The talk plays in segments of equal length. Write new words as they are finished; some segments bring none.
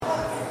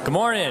Good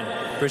morning,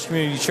 Bridge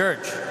Community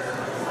Church.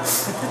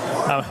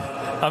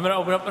 I'm going to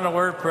open up in a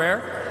word of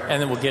prayer,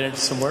 and then we'll get into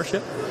some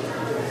worship.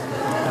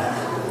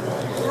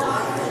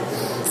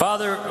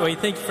 Father, we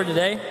thank you for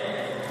today.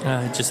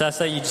 Just ask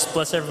that you just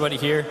bless everybody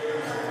here.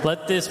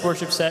 Let this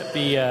worship set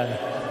be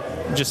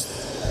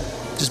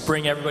just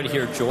bring everybody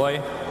here joy,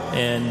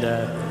 and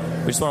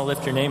we just want to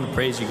lift your name and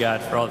praise you,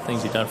 God, for all the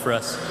things you've done for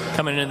us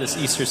coming into this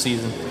Easter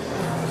season.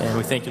 And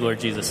we thank you, Lord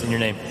Jesus, in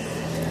your name.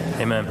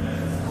 Amen.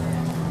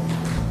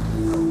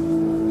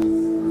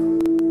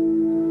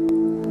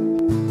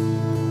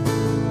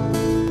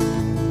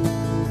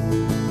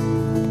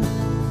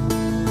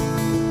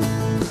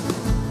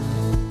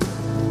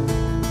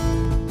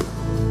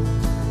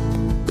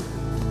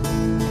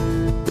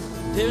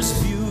 There's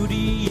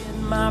beauty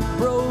in my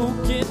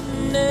brokenness.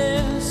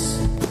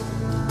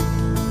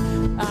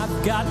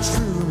 I've got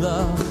true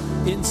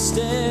love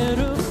instead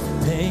of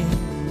pain.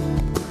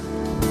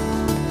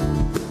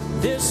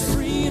 There's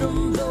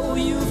freedom though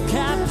you've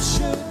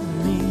captured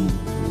me.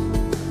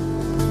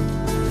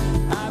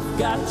 I've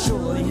got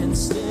joy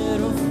instead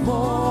of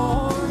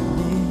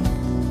mourning.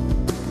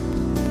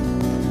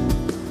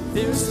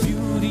 There's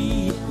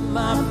beauty in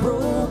my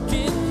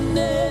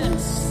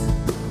brokenness.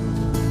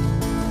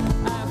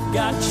 I've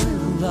got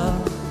true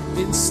love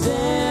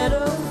instead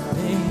of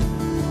pain.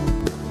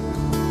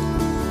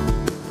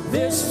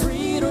 There's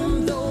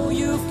freedom though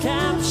you've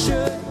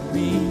captured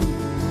me.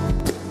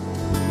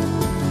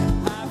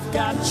 I've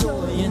got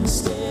joy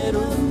instead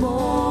of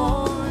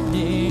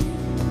mourning.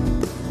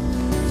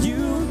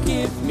 You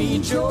give me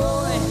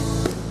joy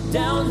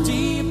down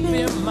deep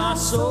in my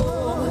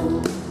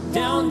soul,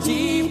 down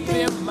deep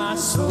in my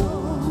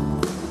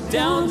soul,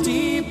 down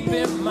deep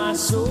in my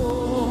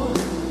soul.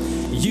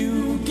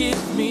 You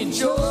give me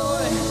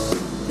joy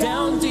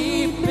down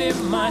deep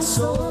in my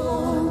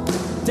soul,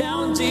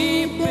 down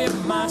deep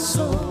in my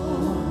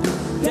soul,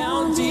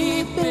 down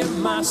deep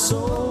in my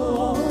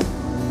soul.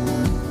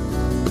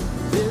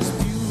 There's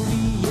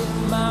beauty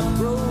in my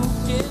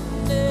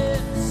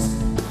brokenness.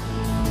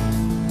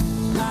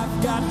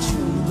 I've got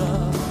true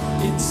love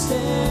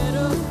instead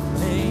of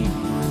pain.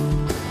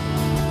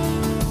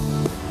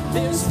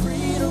 There's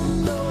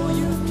freedom though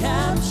you've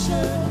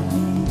captured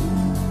me.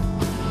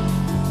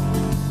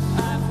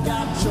 I've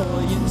got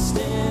joy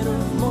instead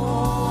of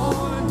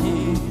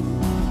mourning.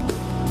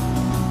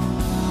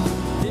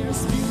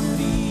 There's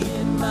beauty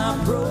in my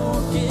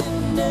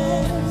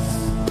brokenness.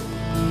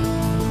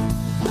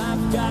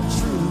 I've got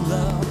true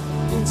love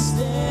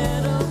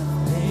instead of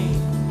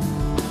pain.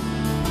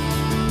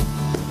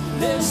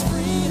 There's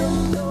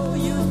freedom though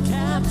you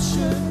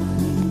captured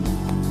me.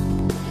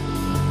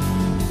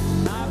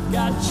 I've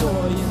got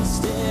joy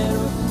instead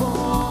of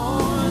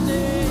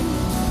mourning.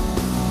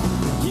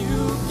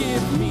 You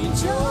give me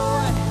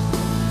joy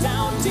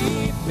down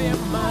deep in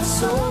my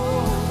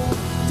soul,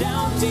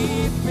 down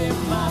deep in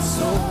my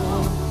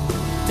soul,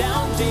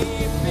 down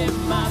deep in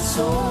my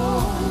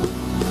soul.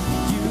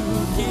 You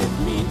give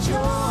me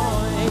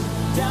joy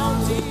down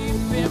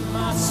deep in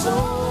my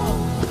soul,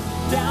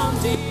 down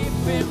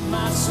deep in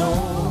my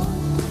soul,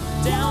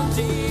 down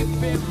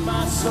deep in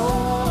my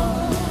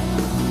soul.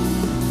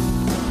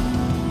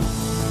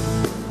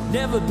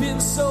 Never been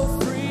so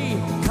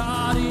free,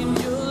 caught in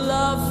your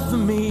love for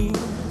me.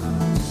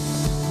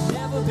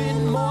 Never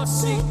been more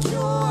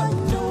secure,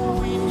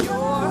 knowing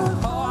your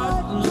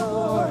heart,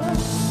 Lord.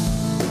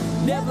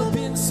 Never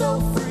been so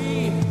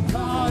free,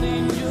 caught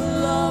in your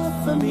love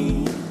for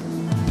me.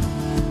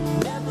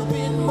 Never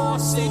been more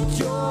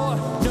secure,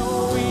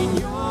 knowing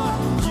you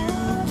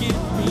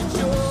give me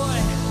joy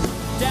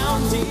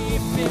down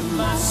deep in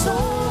my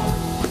soul,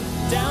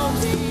 down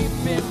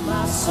deep in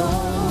my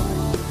soul,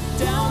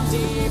 down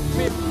deep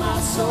in my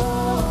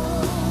soul.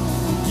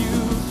 You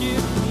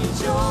give me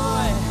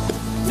joy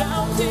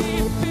down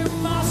deep in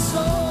my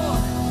soul,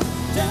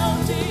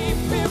 down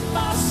deep in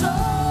my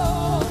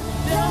soul,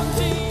 down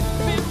deep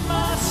in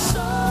my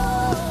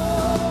soul.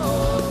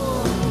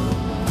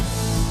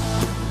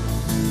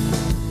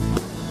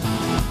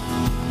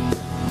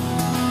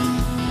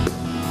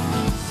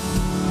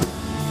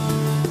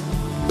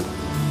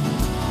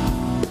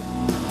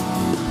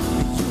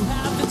 You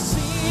haven't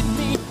seen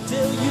me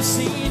till you've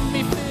seen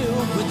me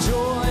filled with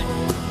joy.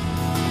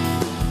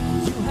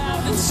 You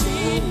haven't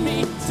seen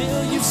me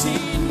till you've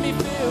seen me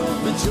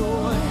filled with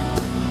joy.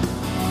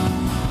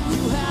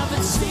 You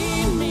haven't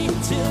seen me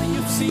till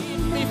you've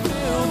seen me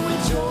filled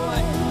with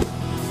joy.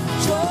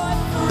 Joy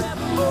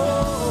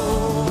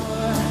forevermore.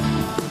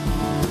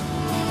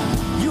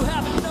 You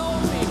haven't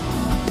known me.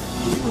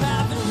 You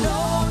haven't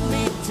known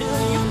me till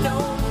you've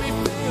known me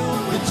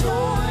filled with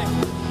joy.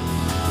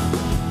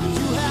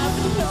 You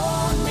haven't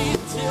known me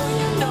till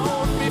you've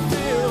known me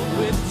filled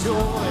with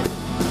joy.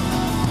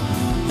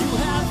 You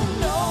haven't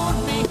known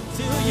me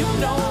till you've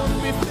known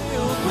me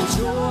filled with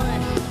joy.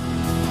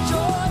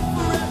 Joy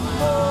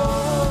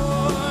forevermore.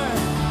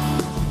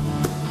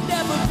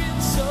 Never been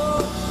so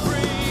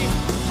free.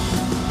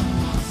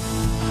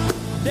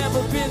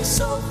 Never been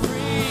so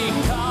free,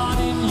 caught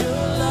in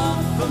your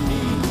love for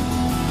me.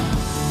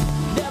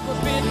 Never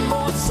been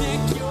more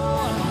secure.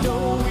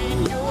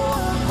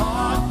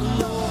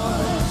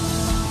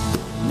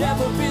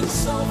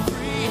 so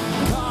free,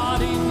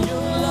 caught in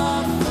your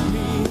love for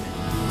me.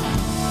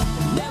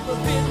 Never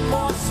been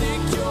more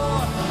secure,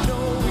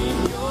 knowing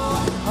your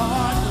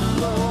heart,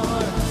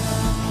 Lord.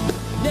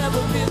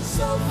 Never been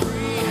so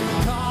free,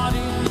 caught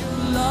in your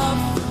love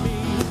for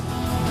me.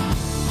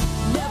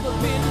 Never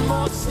been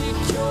more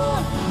secure,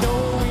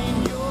 knowing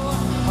your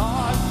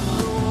heart,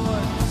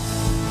 Lord.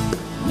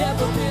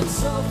 Never been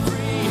so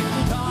free,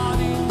 caught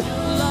in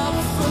your love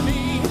for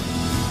me.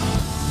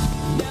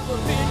 Never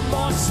been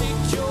more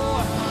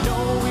secure,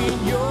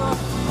 knowing your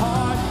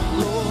heart,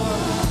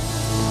 Lord.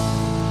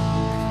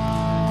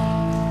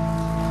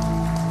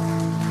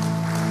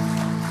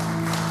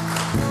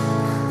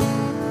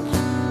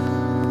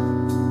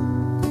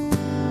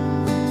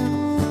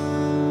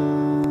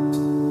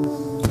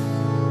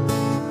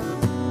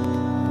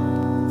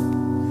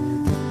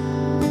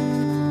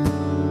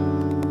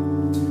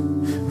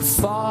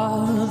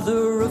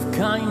 Father of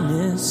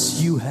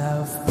kindness, you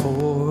have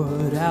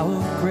poured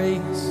out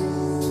grace.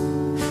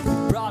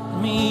 You brought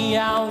me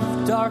out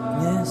of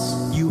darkness,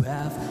 you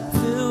have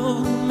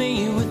filled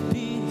me with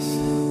peace.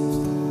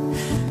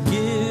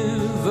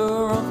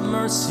 Giver of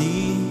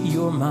mercy,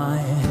 you're my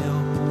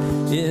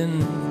help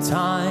in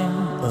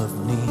time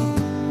of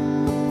need.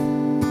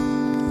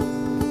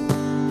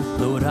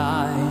 Lord,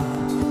 I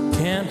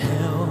can't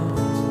help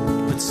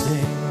but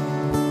sing.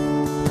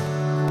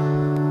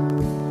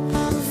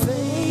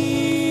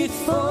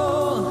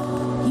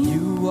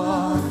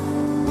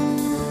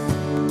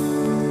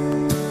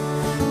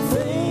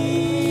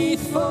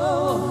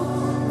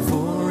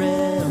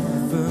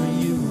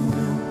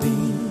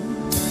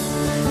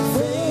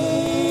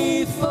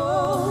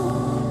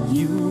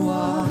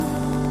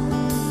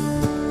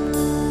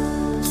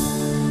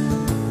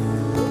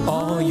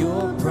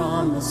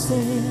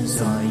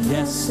 Are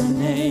yes and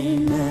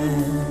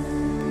amen.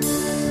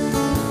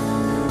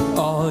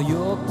 All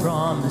your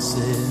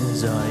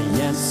promises are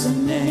yes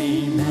and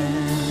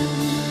amen.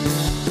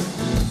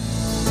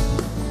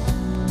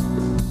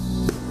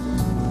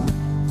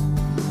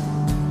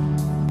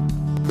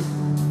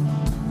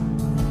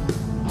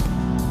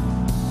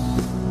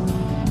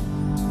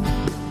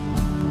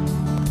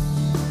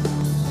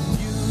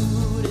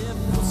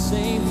 Beautiful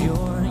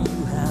Savior,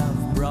 you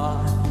have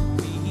brought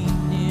me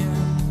near.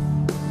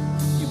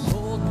 You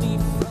pulled me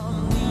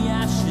from the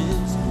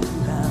ashes, you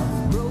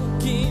have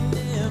broken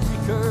every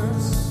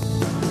curse.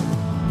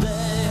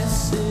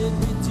 Blessed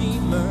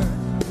Redeemer,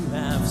 you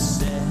have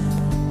set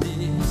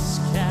this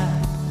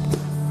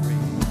captive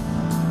free.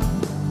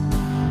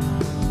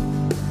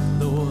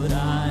 Lord,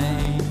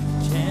 I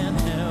can't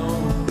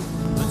help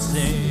but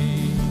say,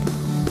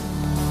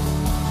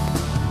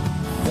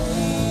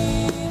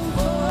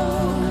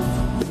 faithful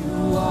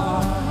you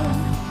are.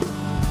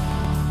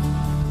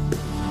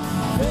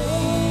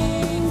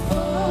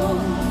 Faithful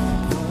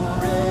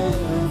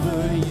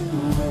forever you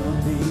will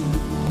be.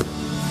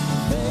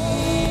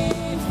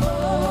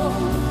 Faithful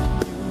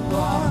you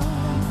are.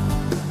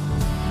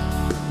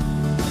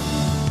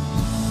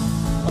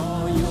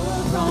 All your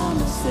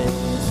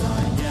promises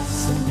are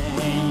yes and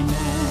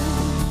amen.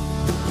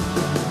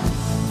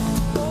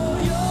 All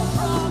your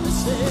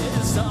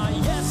promises are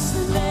yes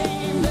and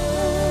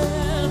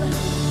amen.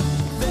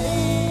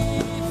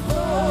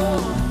 Faithful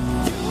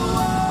you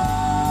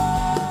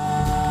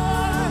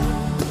are.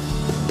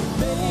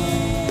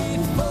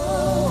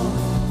 Faithful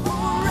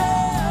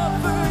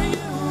forever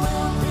you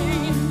will be.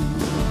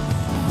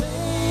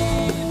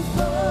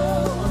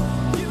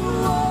 Faithful you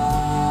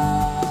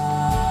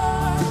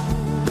are.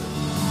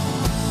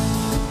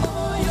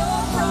 All your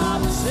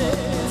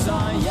promises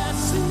are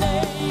yes and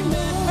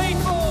amen.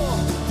 Faithful,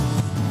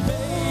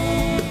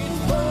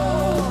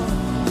 faithful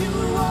you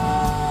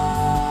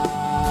are.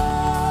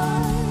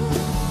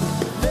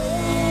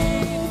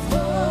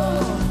 Faithful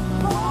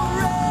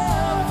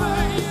forever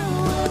you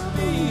will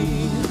be.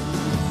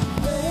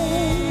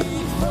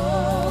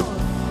 Faithful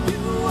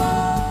you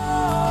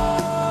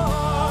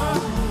are.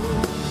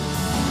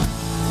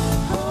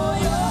 All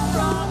your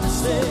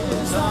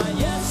promises are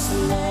yes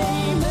and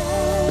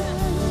amen.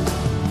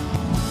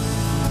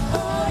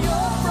 All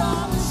your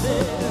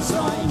promises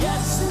are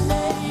yes and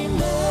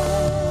amen.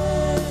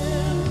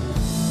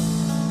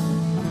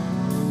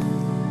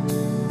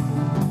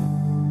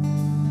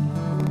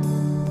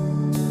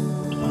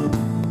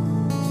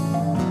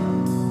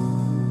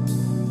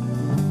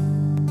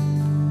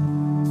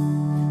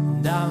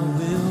 And I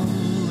will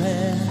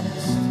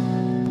rest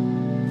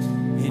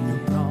in your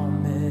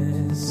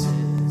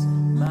promises.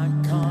 My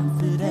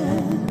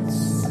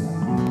confidence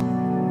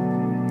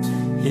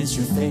is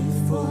your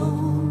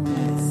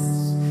faithfulness.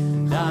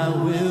 And I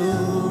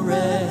will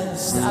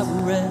rest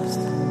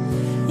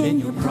in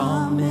your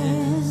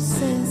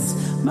promises.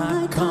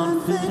 My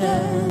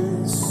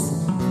confidence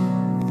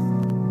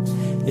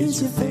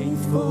is your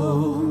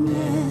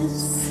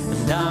faithfulness.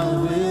 And I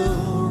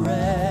will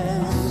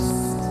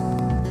rest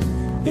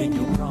in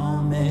your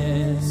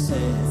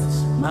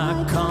promises.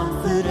 My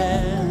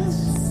confidence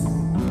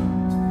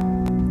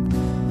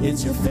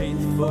is your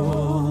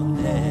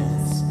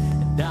faithfulness.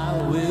 And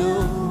I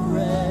will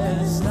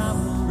rest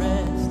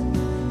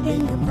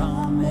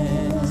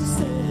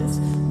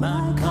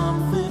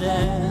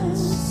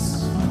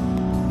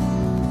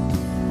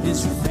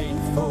is your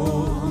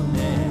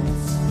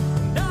faithfulness.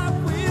 And I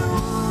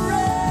will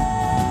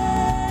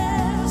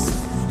rest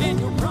in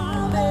your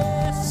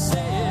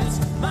promises.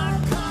 My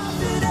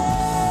confidence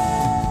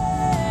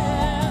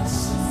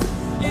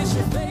is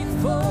your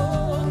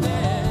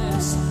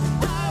faithfulness.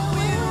 I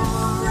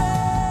will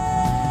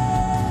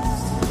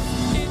rest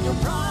in your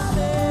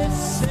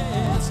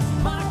promises.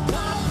 My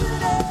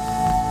confidence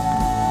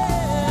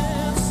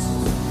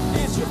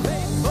is your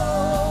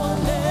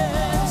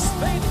faithfulness.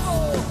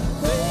 Faithful,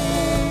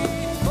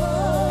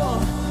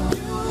 faithful,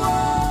 you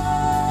are.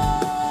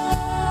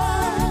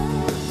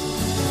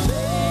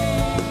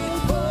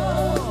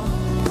 Faithful,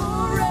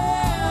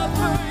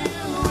 forever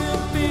you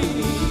will be.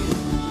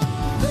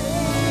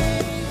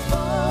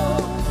 Faithful,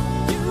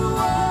 you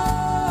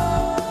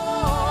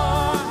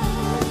are.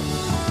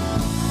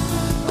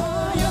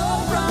 Oh, your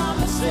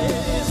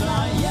promises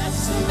are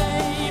yes and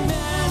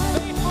amen.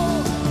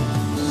 Faithful,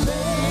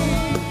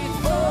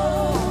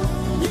 faithful,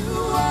 you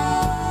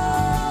are.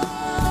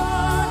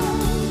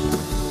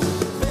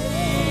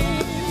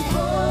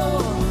 Faithful,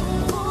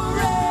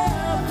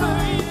 forever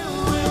you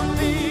will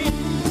be.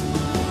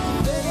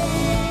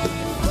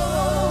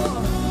 Faithful,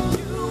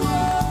 you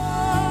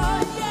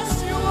are. Yes,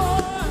 you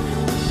are.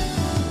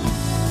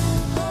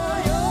 Oh,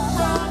 your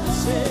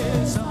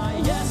promises are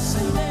yes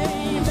and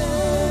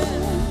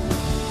amen.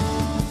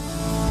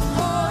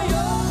 Oh,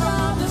 your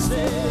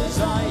promises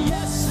are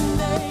yes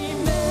and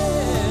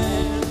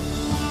amen.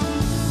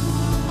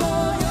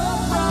 Oh, your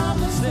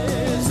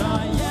promises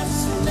are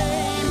yes and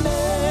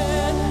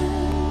amen.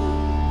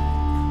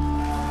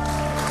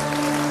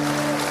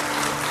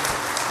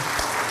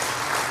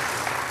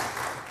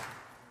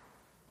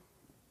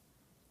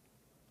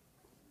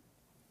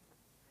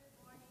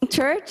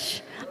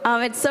 Church.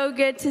 It's so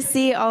good to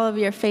see all of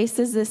your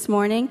faces this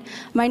morning.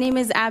 My name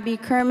is Abby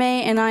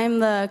Kermay, and I am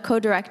the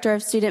co-director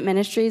of student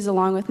ministries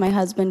along with my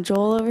husband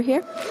Joel over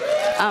here.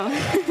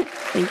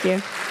 Thank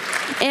you.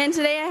 And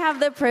today I have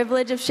the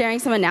privilege of sharing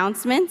some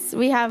announcements.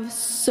 We have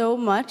so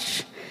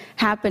much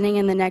happening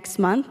in the next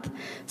month,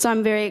 so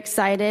I'm very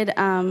excited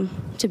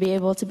to be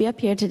able to be up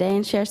here today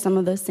and share some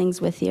of those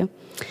things with you.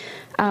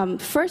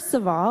 First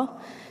of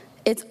all,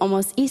 it's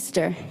almost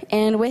Easter,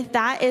 and with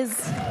that is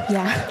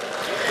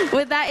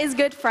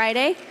Good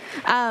Friday.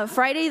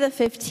 Friday the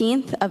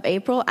 15th of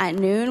April at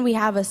noon, we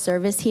have a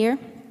service here.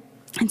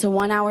 It's a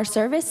 1-hour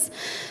service,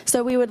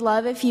 so we would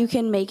love if you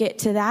can make it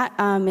to that.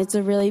 It's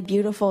a really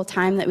beautiful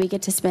time that we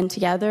get to spend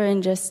together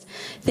and just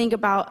think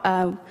about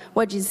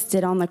what Jesus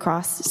did on the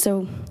cross.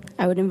 So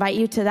I would invite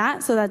you to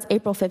that. So that's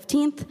April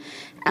 15th,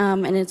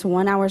 and it's a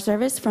 1-hour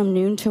service from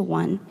noon to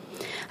 1.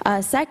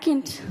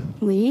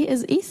 Secondly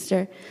is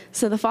Easter.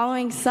 So the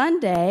following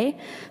Sunday,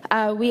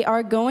 we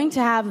are going to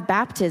have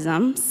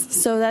baptisms.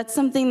 So that's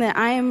something that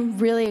I am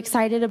really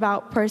excited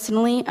about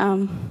personally.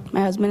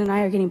 My husband and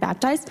I are getting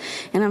baptized,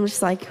 and I'm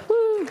just like,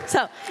 woo.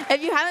 So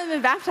if you haven't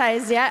been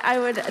baptized yet, I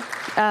would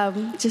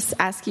just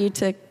ask you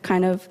to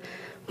kind of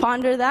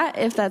ponder that.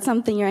 If that's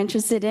something you're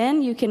interested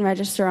in, you can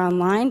register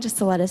online just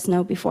to let us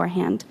know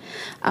beforehand.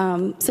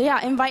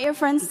 Invite your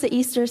friends to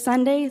Easter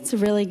Sunday. It's a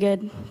really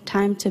good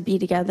time to be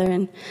together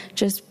and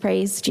just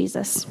praise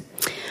Jesus.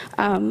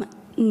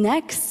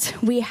 Next,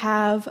 we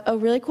have a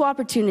really cool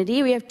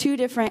opportunity. We have 2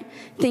 different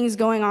things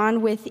going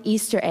on with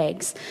Easter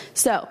eggs.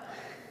 So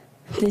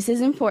this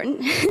is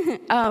important.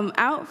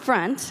 Out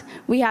front,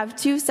 we have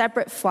 2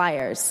 separate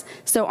flyers.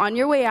 So on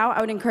your way out,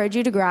 I would encourage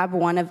you to grab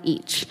one of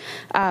each.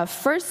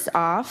 First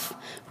off,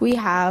 we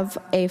have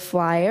a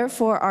flyer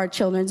for our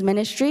children's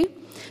ministry.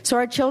 So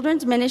our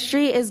children's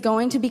ministry is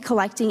going to be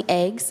collecting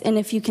eggs, and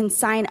if you can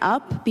sign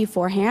up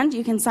beforehand,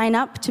 you can sign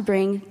up to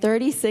bring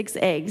 36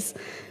 eggs.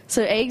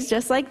 So eggs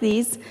just like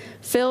these,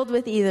 filled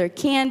with either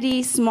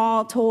candy,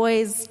 small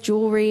toys,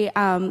 jewelry,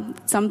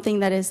 something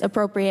that is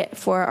appropriate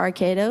for our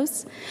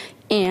kiddos.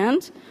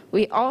 And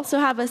we also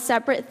have a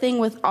separate thing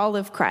with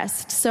Olive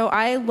Crest. So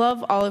I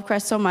love Olive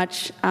Crest so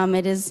much.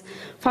 It is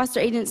foster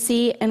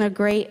agency and a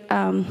great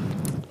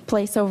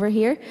place over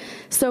here.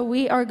 So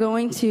we are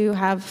going to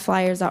have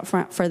flyers out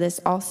front for this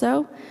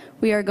also.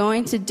 We are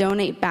going to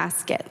donate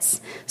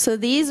baskets. So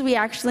these we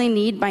actually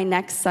need by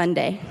next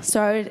Sunday.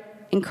 So I would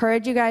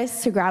encourage you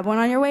guys to grab one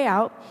on your way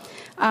out.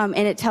 And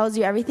it tells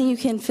you everything you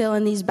can fill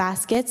in these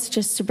baskets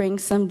just to bring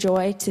some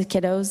joy to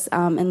kiddos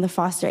in the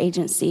foster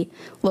agency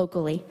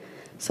locally.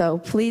 So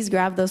please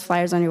grab those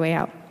flyers on your way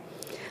out.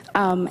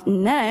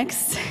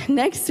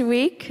 Next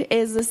week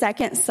is the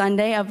second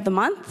Sunday of the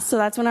month, so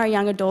that's when our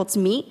young adults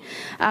meet.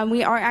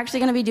 We are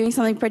actually going to be doing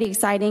something pretty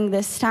exciting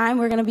this time.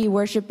 We're going to be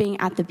worshiping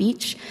at the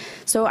beach.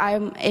 So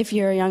if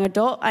you're a young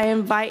adult, I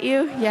invite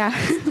you,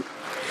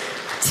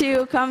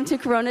 to come to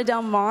Corona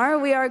Del Mar.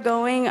 We are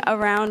going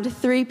around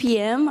 3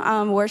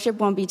 p.m. Worship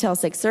won't be till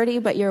 6:30,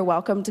 but you're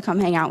welcome to come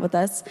hang out with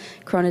us,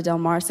 Corona Del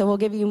Mar. So we'll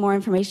give you more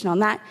information on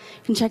that.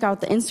 You can check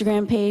out the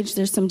Instagram page.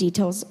 There's some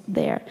details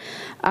there.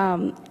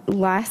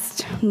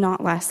 Almost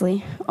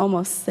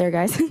there,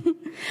 guys.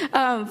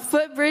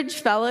 Footbridge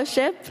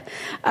Fellowship.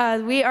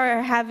 We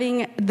are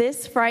having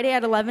this Friday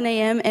at 11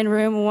 a.m. in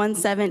room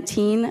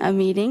 117 a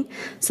meeting.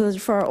 So this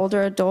is for our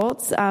older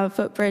adults.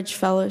 Footbridge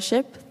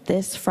Fellowship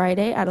this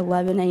Friday at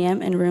 11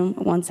 a.m. in room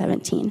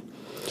 117.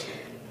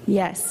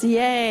 Yes,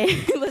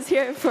 yay. Let's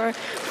hear it for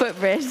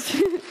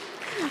Footbridge.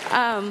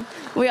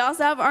 We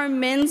also have our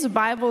men's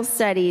Bible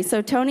study.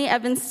 So Tony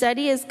Evans'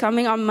 study is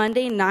coming on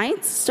Monday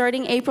nights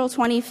starting April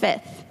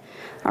 25th.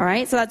 All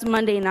right, so that's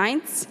Monday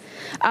nights.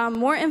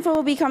 More info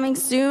will be coming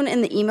soon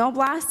in the email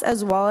blast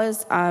as well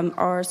as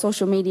our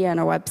social media and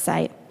our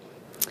website.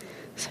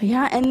 So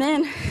yeah, and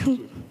then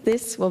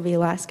this will be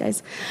last,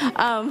 guys.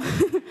 On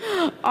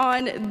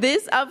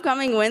this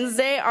upcoming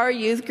Wednesday, our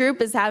youth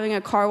group is having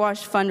a car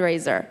wash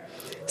fundraiser.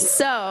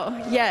 So,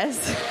 yes,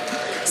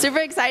 super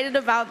excited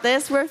about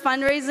this. We're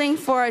fundraising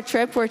for a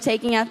trip we're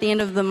taking at the end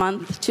of the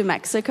month to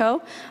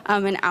Mexico,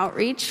 an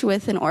outreach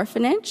with an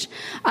orphanage.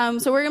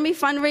 So we're going to be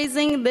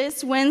fundraising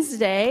this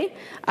Wednesday.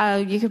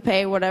 You can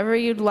pay whatever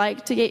you'd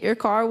like to get your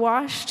car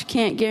washed.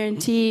 Can't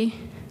guarantee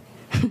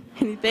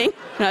anything.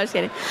 No, just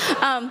kidding.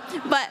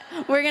 But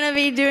we're going to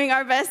be doing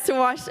our best to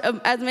wash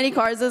as many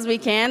cars as we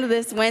can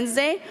this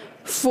Wednesday,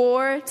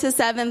 4 to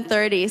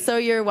 7:30. So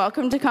you're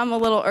welcome to come a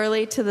little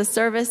early to the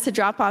service to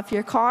drop off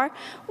your car,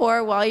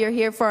 or while you're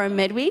here for our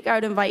midweek, I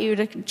would invite you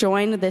to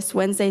join this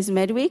Wednesday's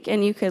midweek,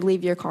 and you could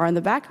leave your car in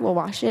the back. We'll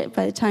wash it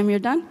by the time you're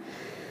done.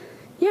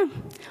 Yeah.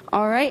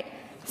 All right.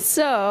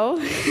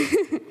 So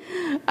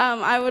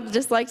I would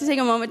just like to take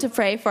a moment to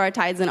pray for our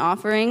tithes and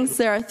offerings.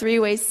 There are 3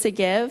 ways to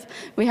give.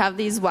 We have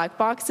these black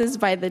boxes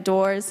by the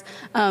doors.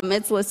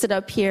 It's listed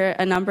up here,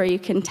 a number you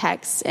can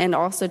text, and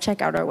also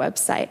check out our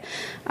website.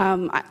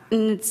 And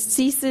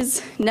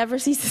it never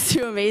ceases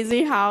to amaze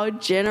me how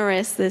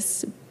generous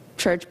this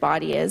church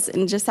body is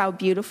and just how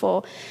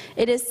beautiful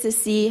it is to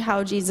see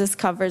how Jesus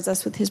covers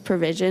us with his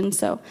provision.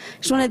 So I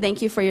just want to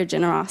thank you for your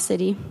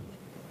generosity,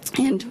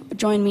 and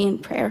join me in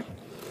prayer.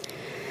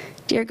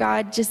 Dear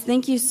God, just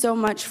thank you so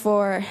much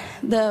for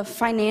the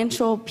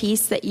financial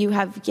piece that you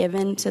have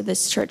given to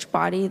this church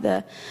body,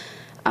 the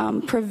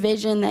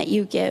provision that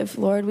you give.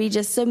 Lord, we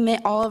just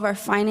submit all of our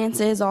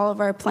finances, all of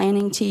our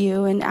planning to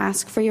you, and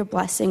ask for your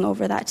blessing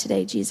over that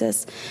today,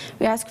 Jesus.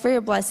 We ask for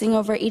your blessing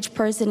over each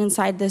person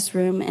inside this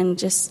room, and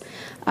just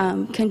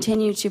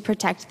continue to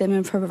protect them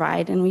and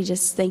provide. And we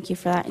just thank you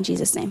for that in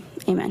Jesus' name.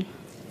 Amen.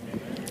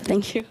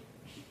 Thank you.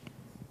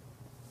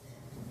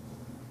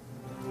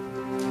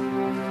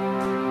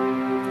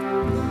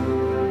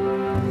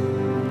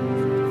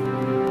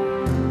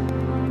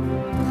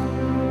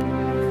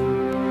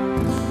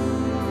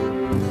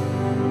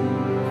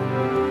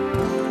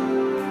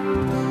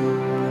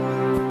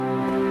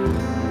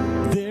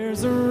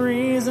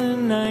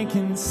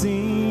 Can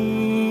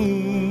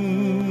sing.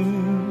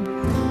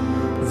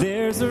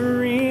 There's a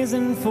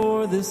reason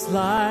for this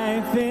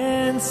life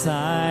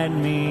inside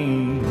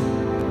me.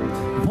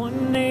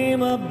 One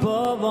name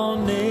above all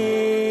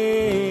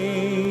names,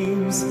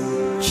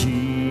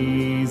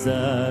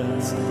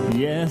 Jesus.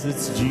 Yes,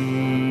 it's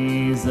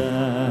Jesus.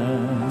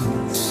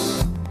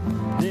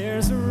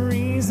 There's a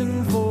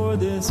reason for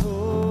this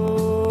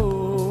hope.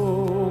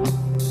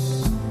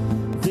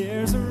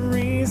 There's a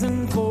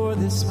reason for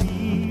this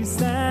peace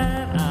that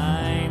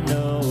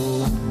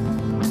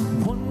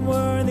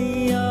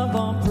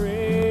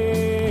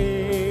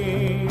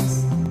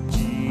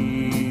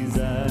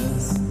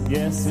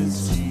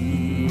it's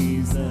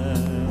Jesus.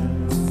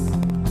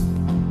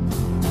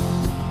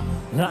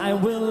 I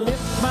will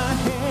lift my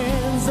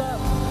hands up,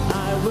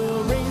 I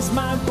will raise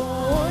my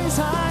voice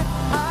high,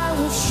 I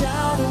will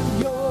shout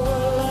of your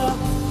love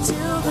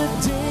till the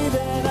day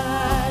that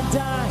I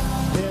die.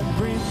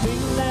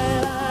 Everything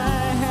that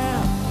I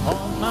have,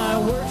 all my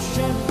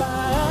worship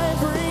I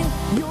bring.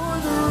 You're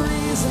the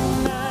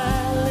reason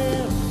I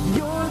live,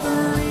 you're the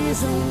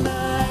reason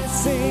I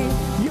sing,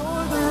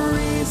 you're the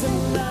reason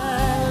I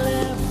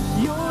live,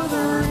 you're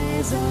the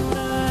reason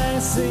I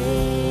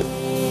sing.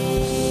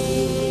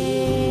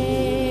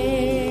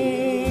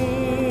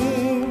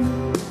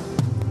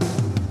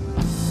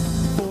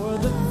 For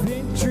the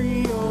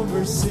victory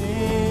over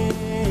sin,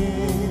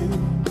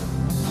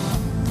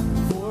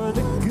 for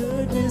the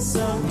goodness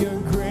of your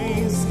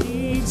grace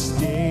each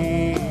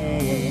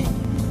day,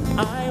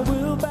 I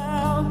will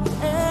bow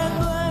and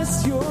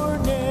bless your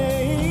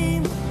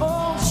name.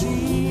 Oh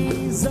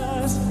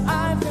Jesus,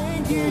 I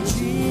thank you,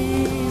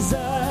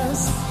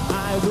 Jesus.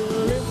 I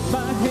will lift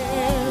my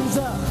hands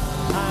up,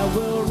 I will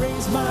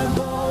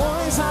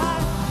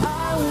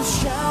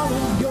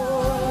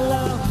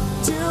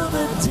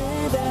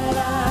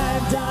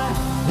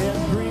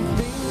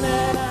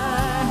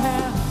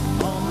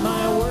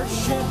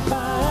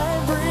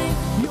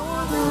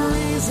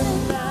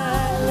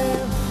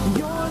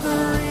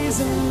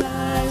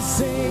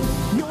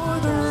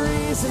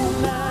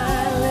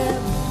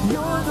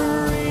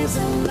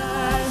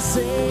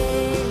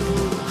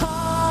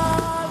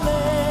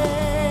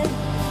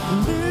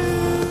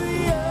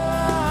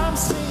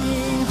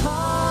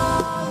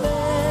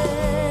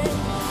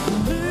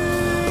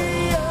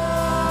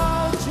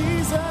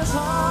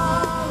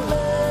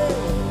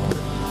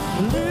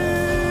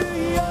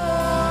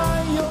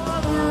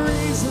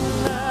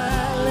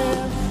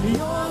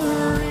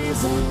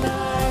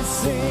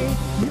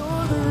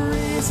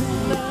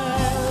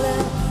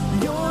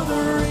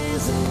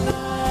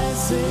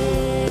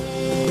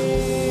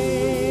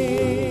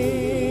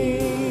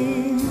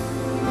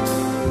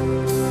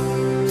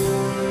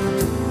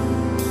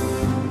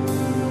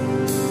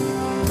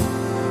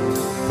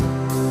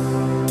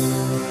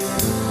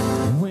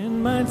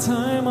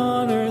time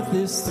on earth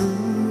is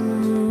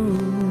through,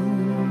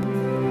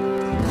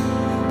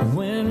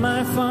 when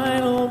my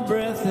final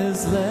breath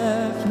has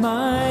left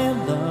my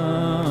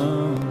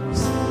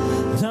lungs,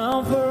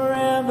 I'll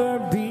forever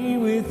be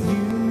with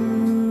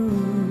you,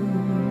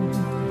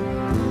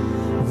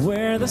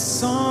 where the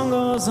song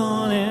goes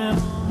on and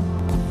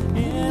on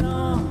and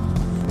on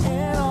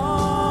and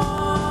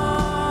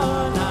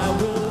on. I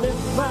will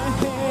lift my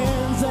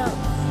hands up,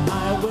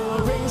 I will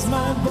raise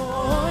my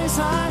voice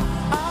high,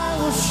 I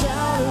will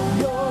shout of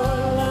your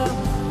love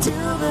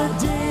till the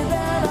day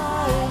that I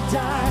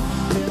die.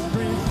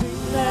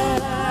 Everything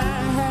that I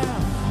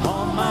have,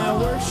 all my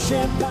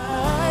worship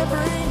I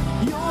bring.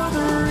 You're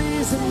the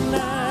reason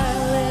I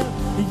live,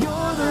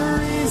 you're the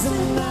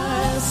reason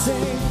I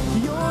sing,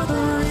 you're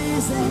the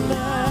reason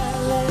I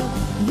live,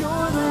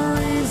 you're the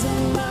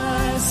reason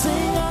I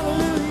sing.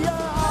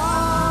 Hallelujah,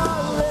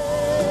 hallelujah,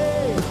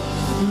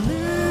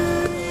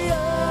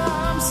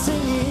 I'm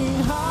singing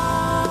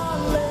hallelujah,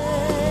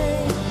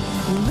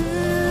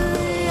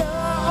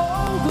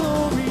 oh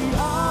glory,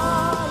 hallelujah,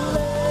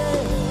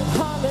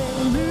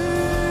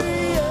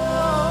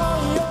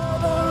 you're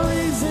the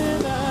reason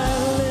I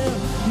live,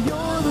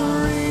 you're the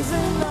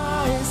reason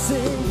I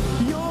sing,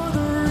 you're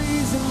the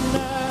reason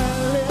I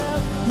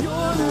live,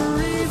 you're the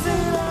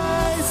reason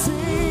I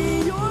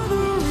sing, you're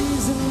the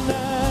reason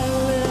I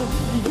live,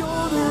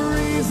 you're the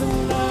reason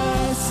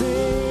I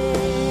sing.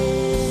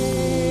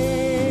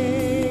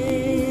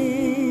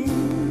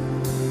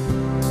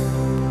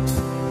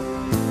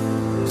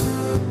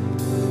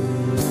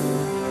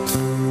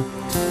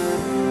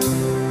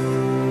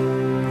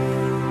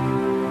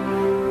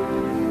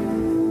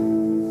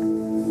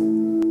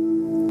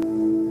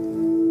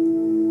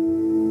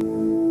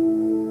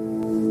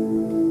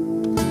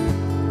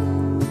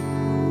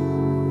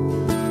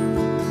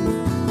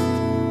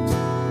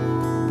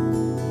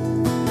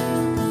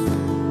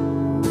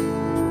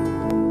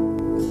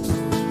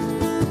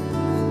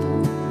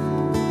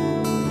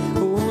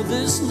 Oh,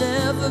 there's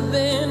never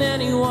been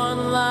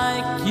anyone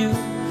like you,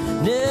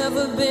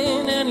 never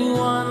been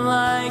anyone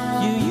like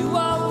you. You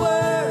are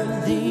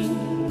worthy,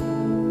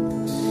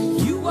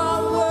 you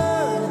are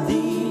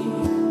worthy.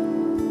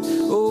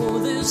 Oh,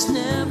 there's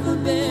never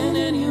been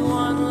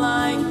anyone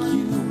like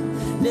you,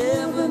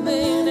 never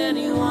been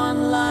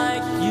anyone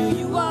like you.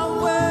 You are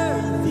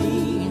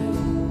worthy,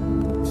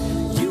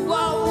 you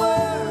are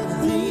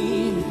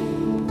worthy.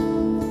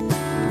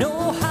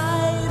 No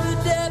height or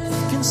depth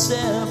can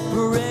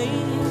separate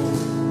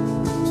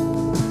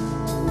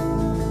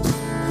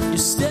your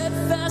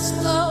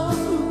steadfast love.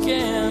 Who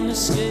can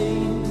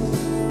escape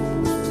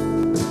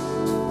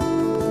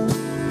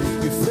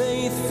your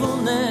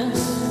faithfulness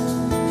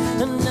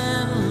and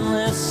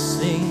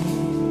endlessly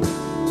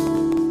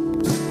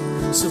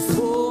so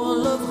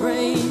full of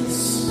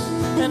grace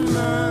and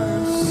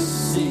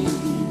mercy?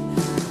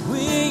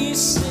 We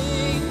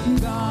sing,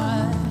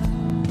 God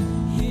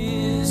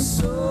is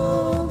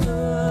so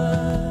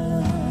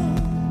good.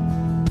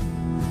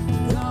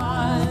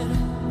 God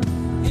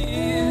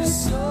is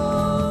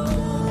so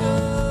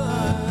good.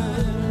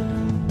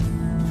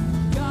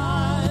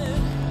 God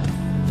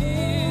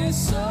is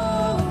so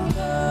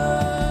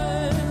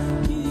good.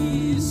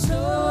 He's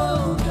so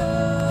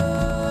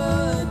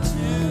good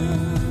to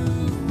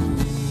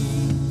me.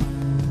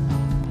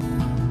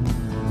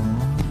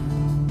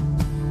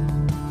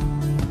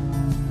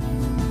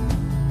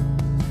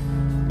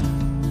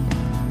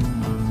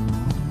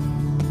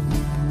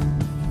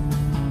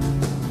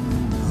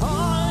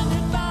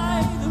 Haunted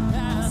by the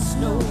past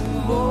no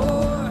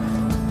more.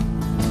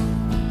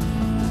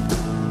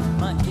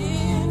 My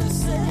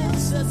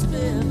innocence has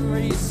been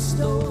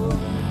restored.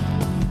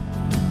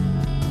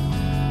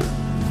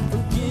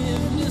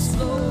 Forgiveness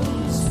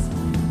flows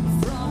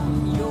from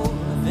your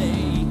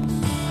veins.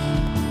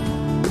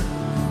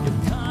 Your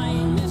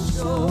kindness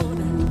showed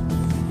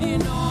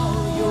in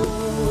all your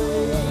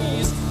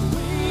ways.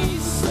 We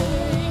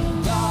sing,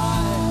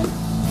 God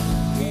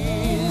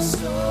is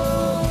so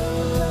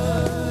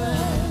good.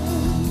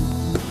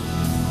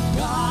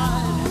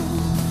 God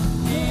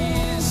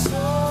is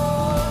so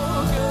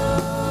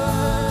good.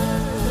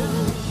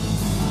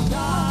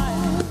 God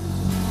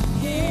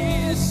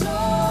is so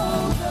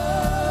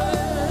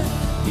good.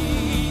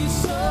 He's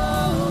so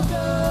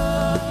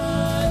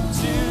good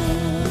to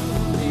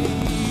me.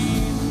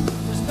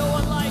 There's no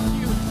one like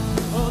you.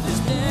 Oh,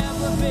 there's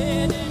never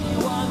been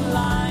anyone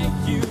like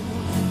you.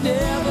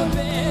 Never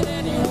been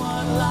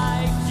anyone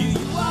like you.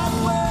 You are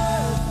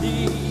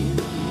worthy.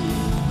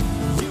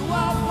 You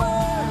are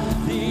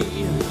worthy.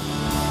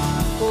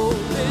 Oh,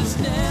 there's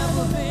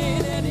never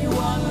been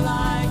anyone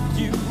like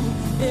you.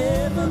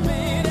 Ever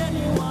been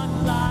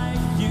anyone like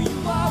you.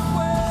 You are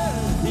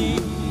worthy.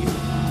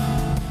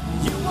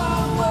 You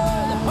are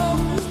worthy.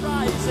 Hope is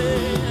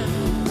rising.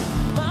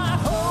 My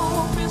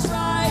hope is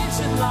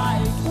rising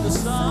like the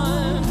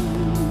sun.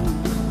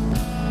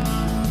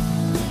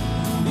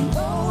 The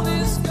old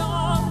is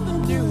gone, the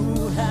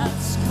new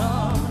has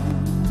come.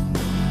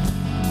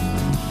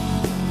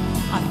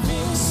 I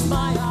fix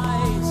my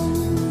eyes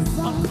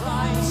on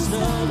Christ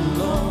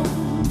alone.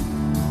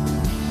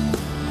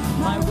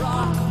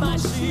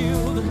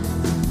 shield,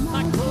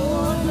 my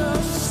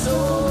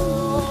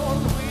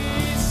cornerstone.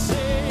 We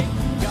sing,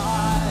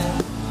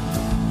 God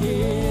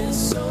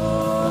is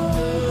so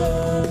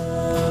good.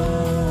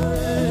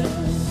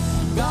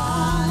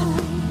 God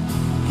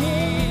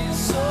is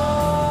so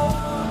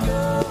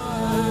good.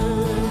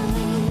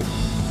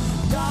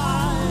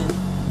 God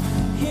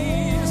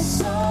is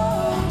so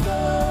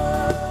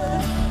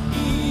good.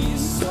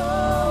 He's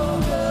so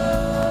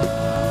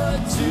good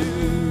to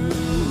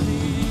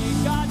me.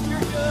 God,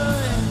 you're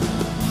good.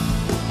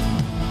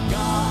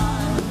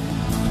 God,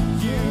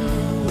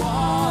 you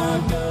are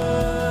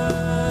good.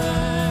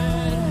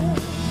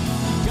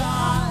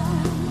 God,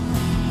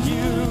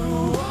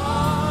 you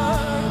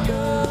are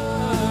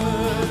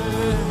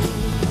good.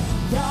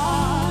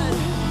 God,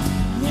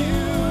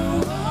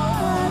 you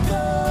are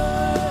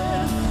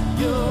good.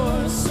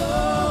 You're so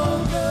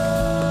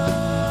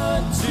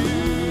good to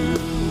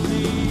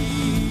me.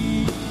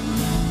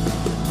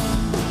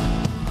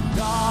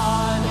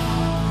 God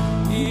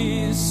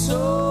is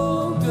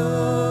so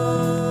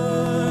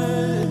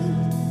good.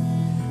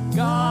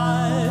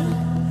 God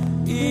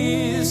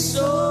is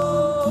so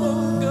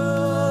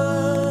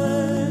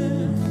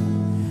good.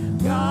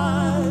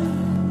 God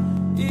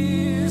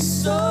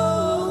is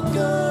so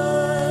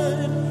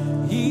good.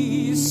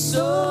 He's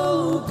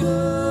so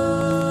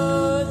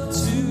good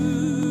to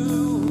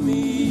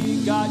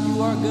me. God,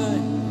 you are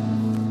good.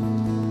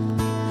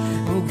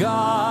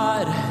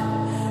 God,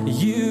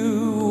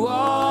 you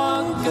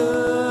are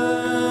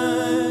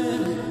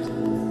good.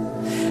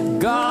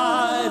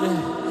 God,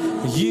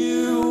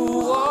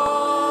 you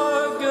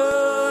are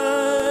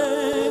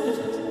good.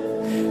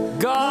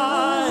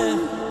 God,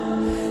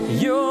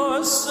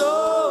 you're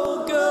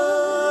so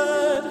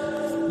good.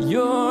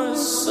 You're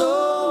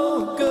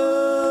so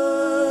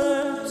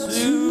good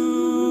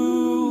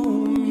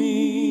to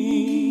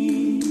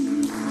me.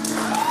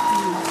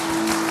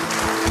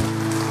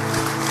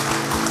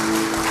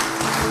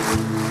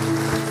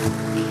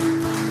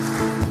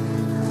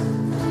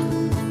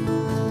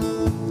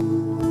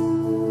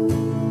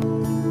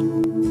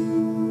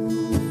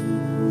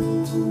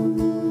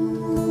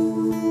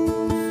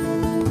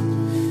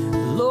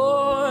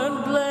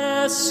 Lord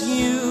bless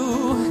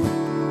you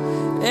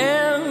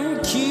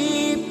and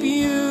keep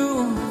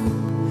you.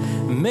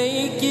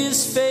 Make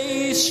his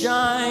face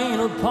shine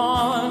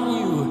upon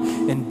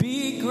you and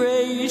be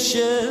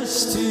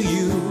gracious to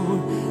you.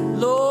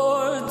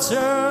 Lord,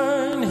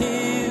 turn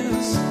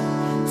his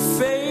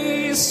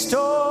face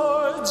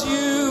towards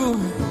you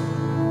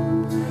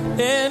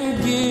and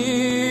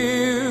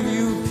give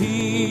you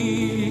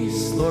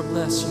peace. Lord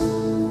bless you.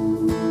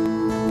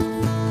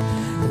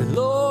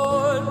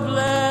 Lord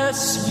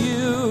bless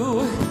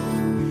you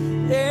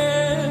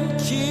and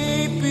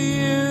keep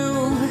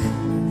you.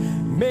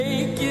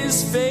 Make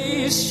his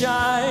face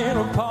shine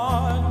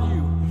upon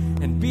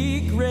you and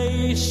be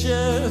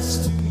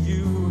gracious to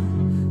you.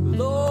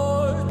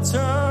 Lord,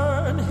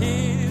 turn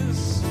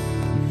his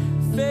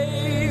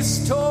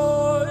face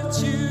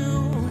towards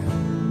you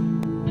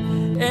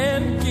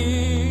and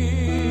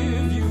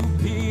give you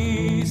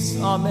peace.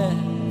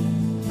 Amen.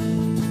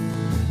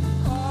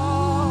 Amen.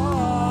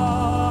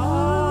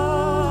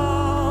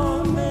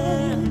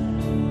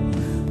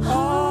 Amen.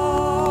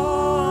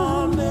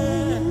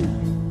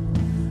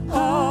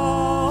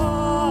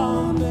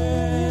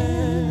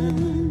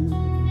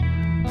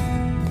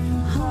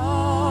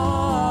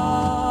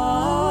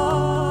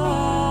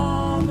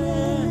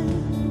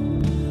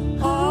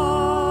 Amen. Amen.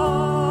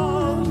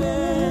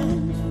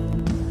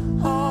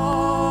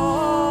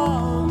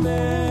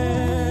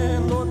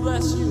 Amen. Lord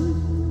bless you.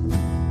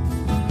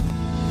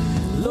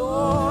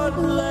 Lord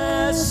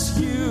bless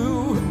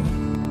you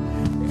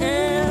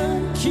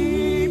and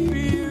keep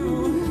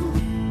you.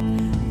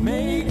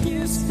 Make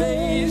his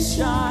face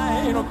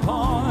shine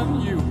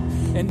upon you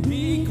and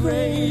be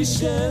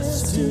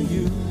gracious to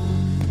you.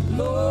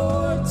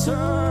 Lord,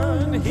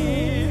 turn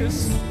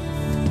his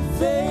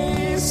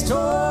face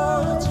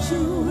towards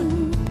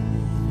you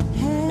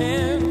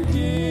and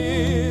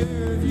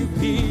give you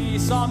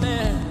peace.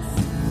 Amen.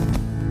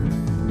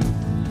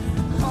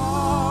 Amen.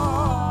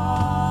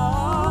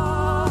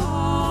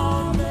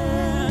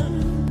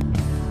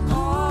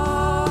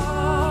 Amen.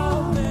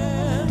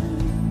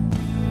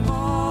 Amen.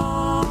 Amen.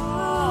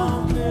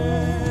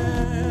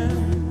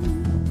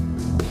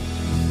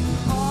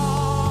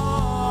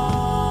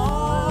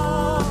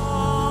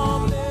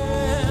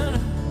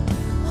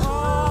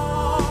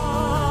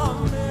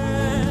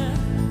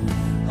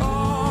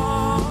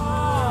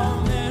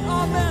 Amen.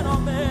 Amen.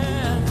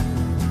 Amen.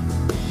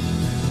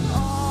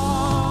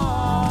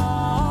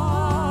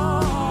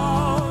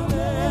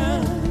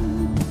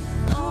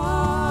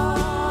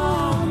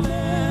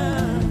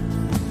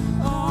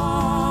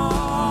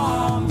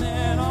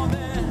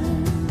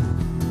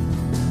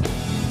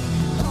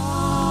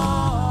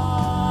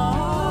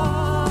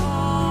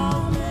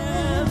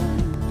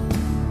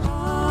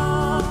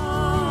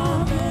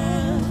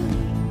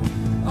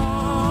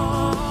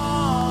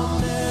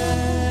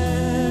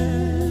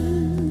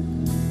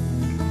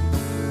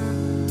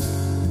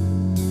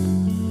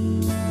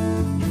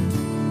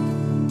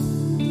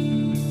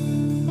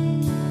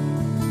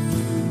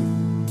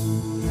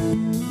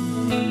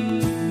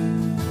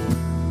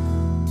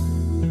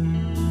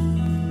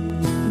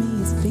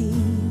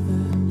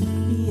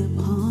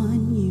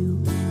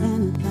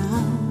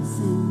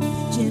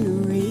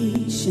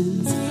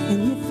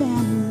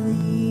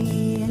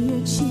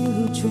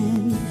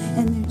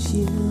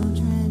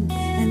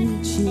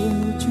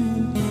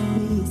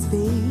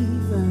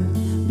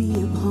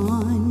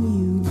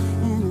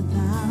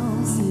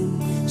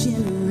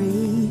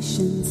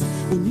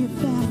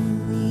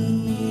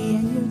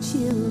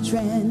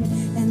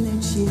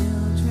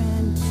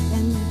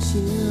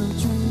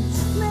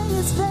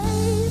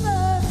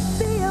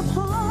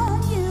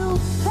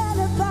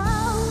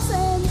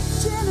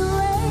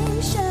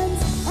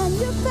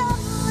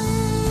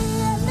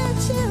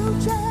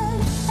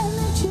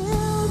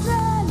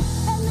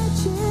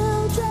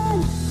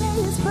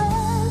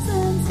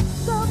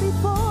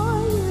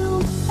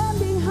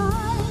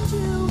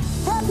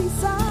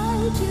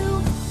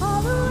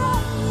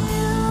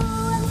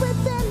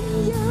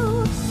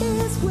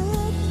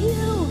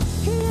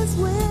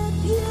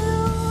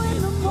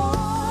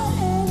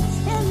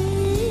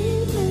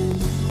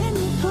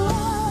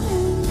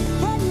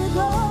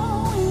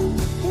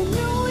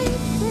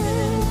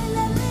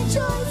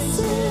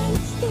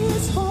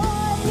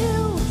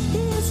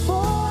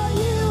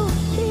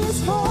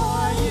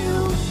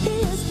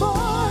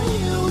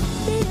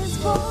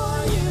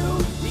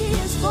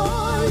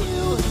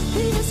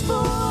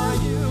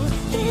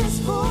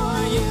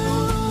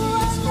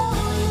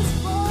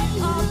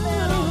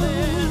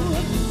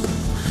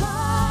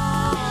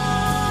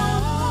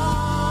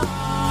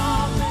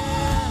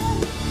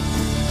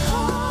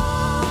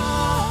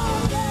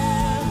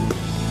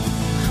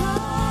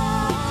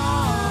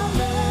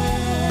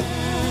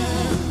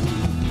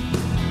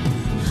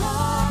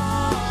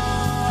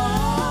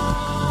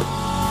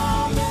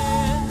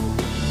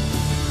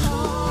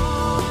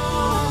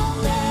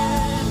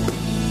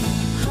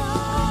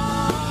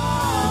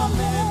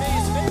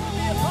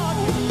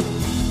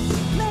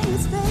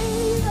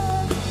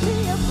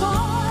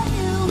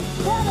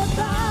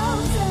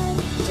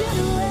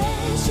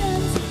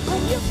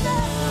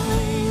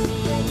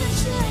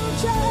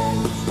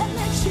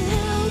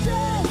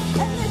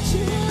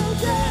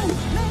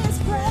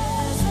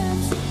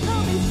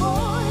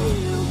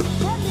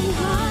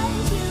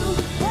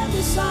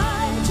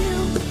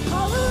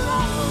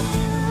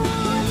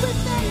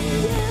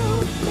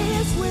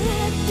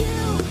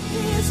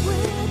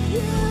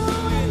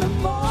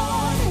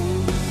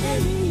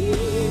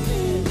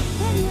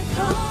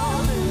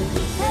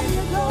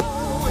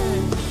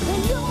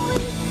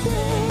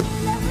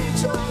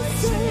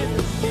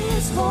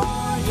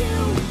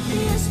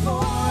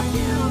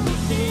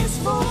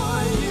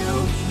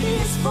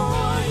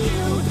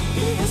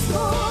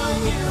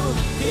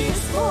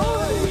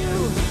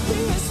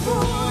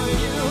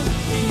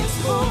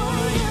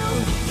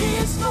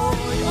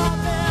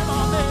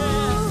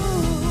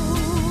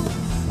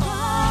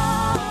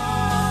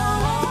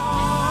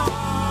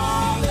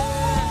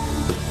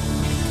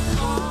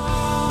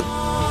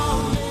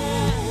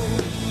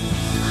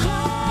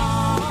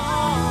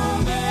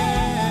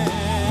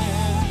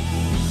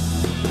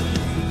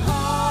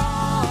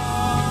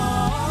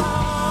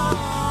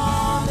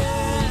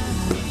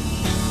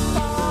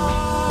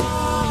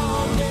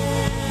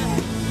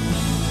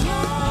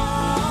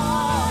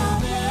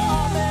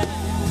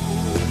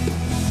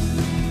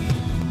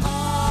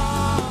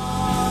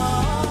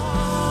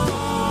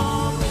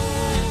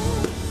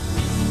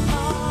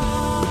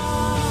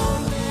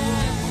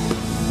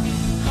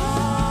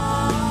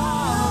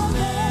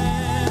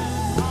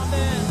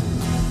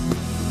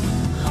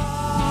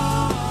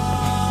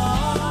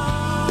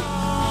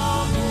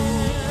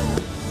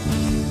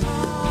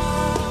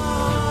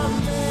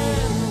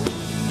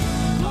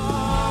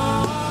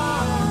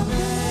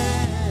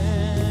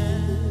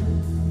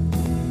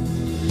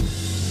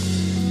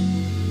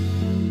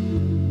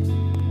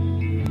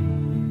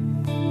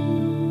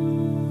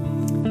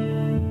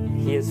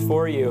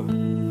 for you.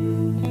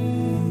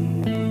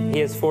 He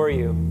is for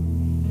you.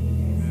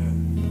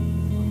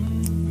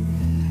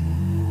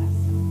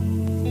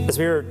 As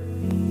we were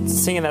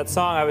singing that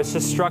song, I was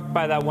just struck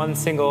by that one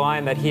single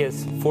line, that He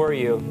is for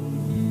you.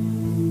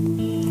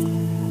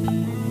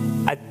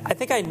 I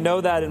think I know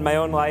that in my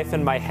own life,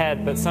 in my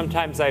head, but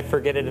sometimes I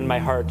forget it in my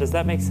heart. Does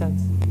that make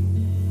sense?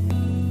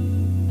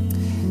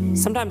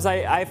 Sometimes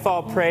I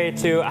fall prey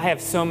to, I have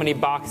so many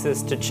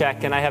boxes to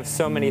check and I have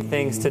so many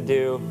things to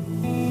do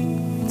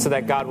so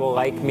that God will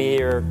like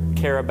me or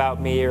care about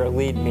me or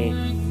lead me.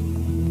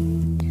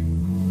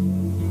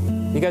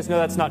 You guys know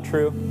that's not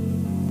true?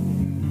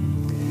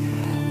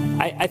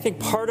 I think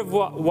part of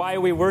why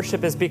we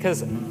worship is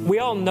because we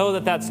all know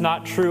that that's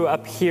not true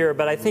up here,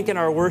 but I think in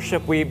our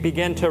worship we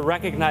begin to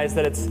recognize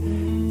that it's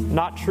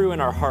not true in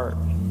our heart.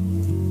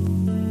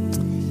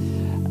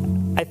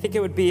 I think it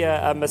would be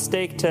a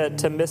mistake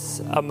to miss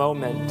a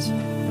moment.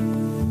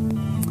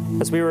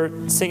 As we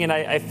were singing,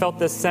 I felt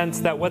this sense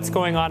that what's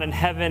going on in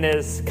heaven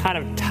is kind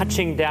of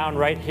touching down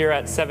right here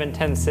at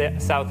 710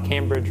 South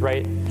Cambridge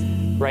right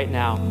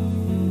now.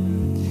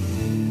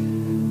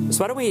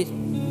 So why don't we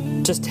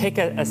just take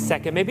a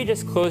second, maybe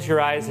just close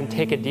your eyes and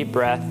take a deep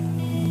breath.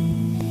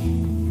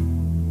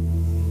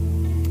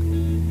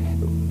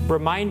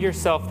 Remind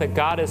yourself that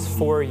God is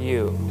for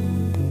you.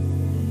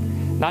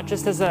 Not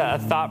just as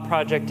a thought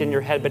project in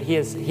your head, but He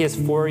is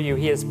for you.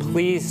 He is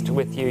pleased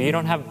with you. You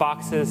don't have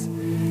boxes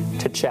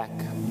to check.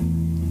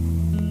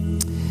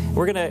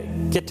 We're going to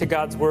get to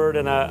God's Word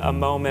in a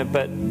moment,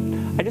 but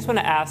I just want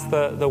to ask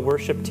the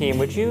worship team,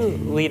 would you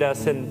lead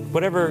us in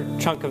whatever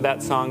chunk of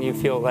that song you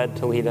feel led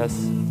to lead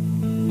us?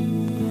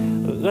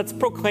 Let's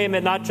proclaim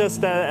it not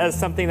just as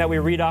something that we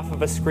read off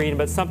of a screen,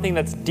 but something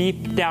that's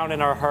deep down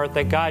in our heart,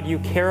 that God, you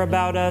care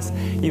about us,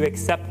 you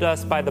accept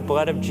us by the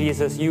blood of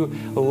Jesus, you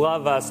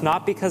love us,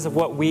 not because of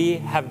what we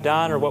have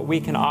done or what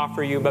we can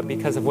offer you, but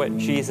because of what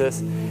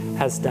Jesus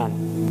has done.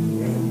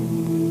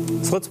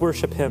 So let's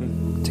worship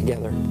Him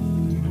together.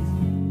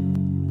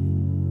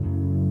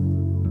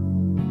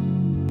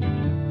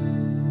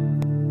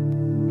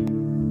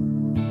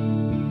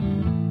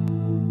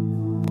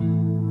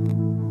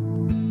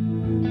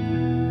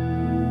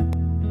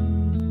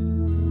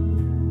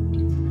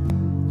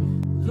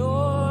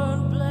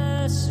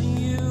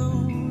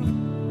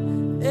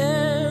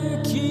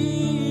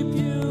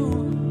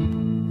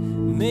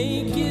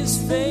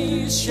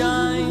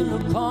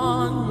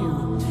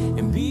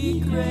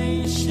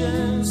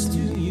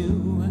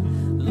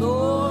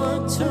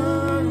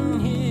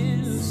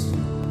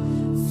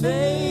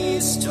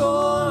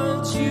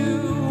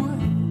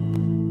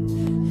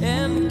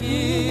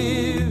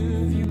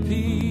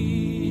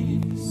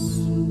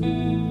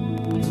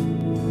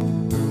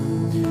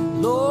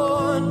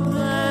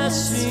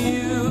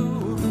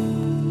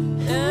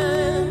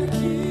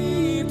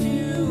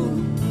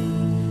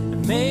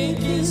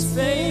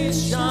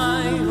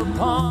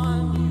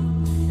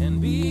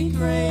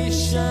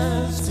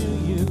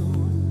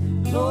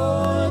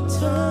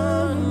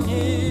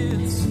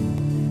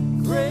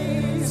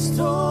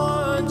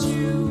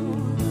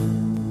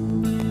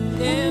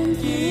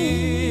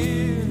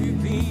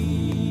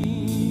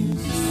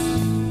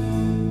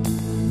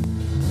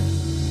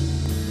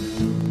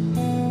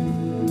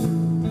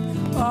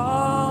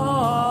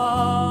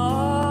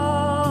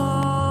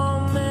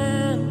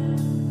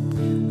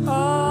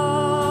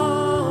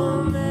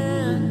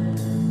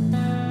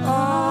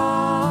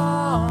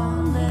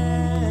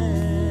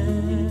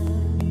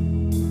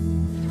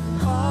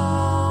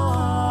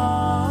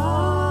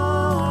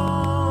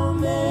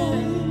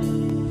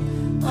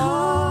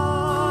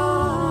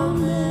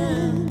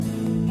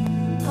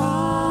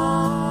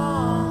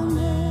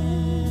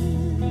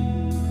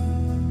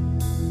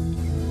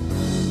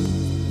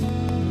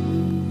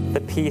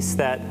 Peace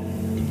that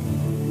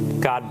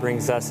God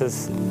brings us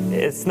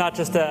it's not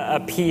just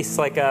a peace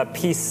like a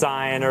peace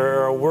sign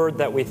or a word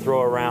that we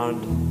throw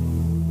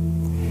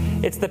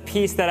around. It's the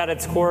peace that at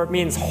its core it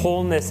means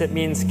wholeness, it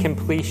means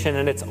completion,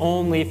 and it's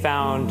only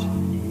found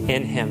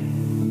in Him.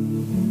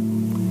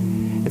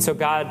 And so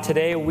God,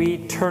 today we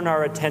turn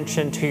our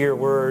attention to your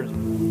word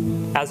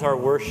as our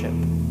worship.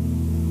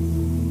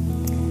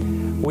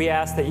 We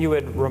ask that you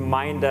would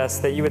remind us,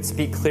 that you would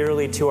speak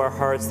clearly to our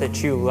hearts,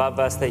 that you love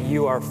us, that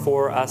you are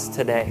for us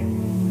today.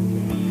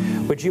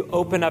 Would you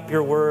open up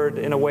your word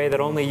in a way that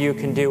only you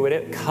can do? Would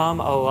it come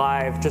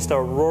alive, just a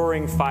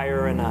roaring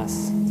fire in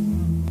us?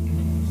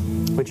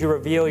 Would you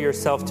reveal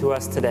yourself to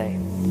us today?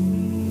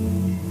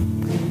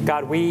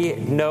 God, we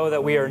know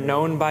that we are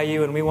known by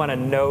you and we want to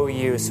know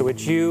you. So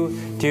would you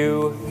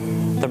do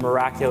the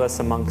miraculous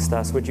amongst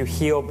us? Would you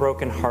heal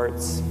broken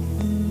hearts?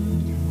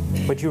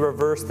 Would you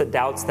reverse the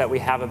doubts that we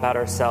have about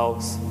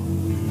ourselves?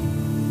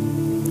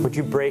 Would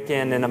you break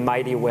in a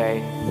mighty way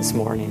this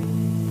morning?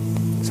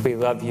 So we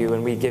love you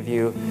and we give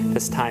you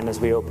this time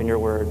as we open your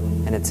word.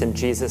 And it's in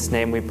Jesus'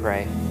 name we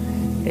pray.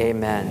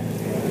 Amen.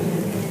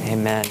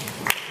 Amen.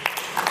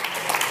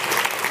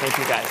 Thank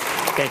you, guys.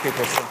 Thank you,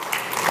 Kristen.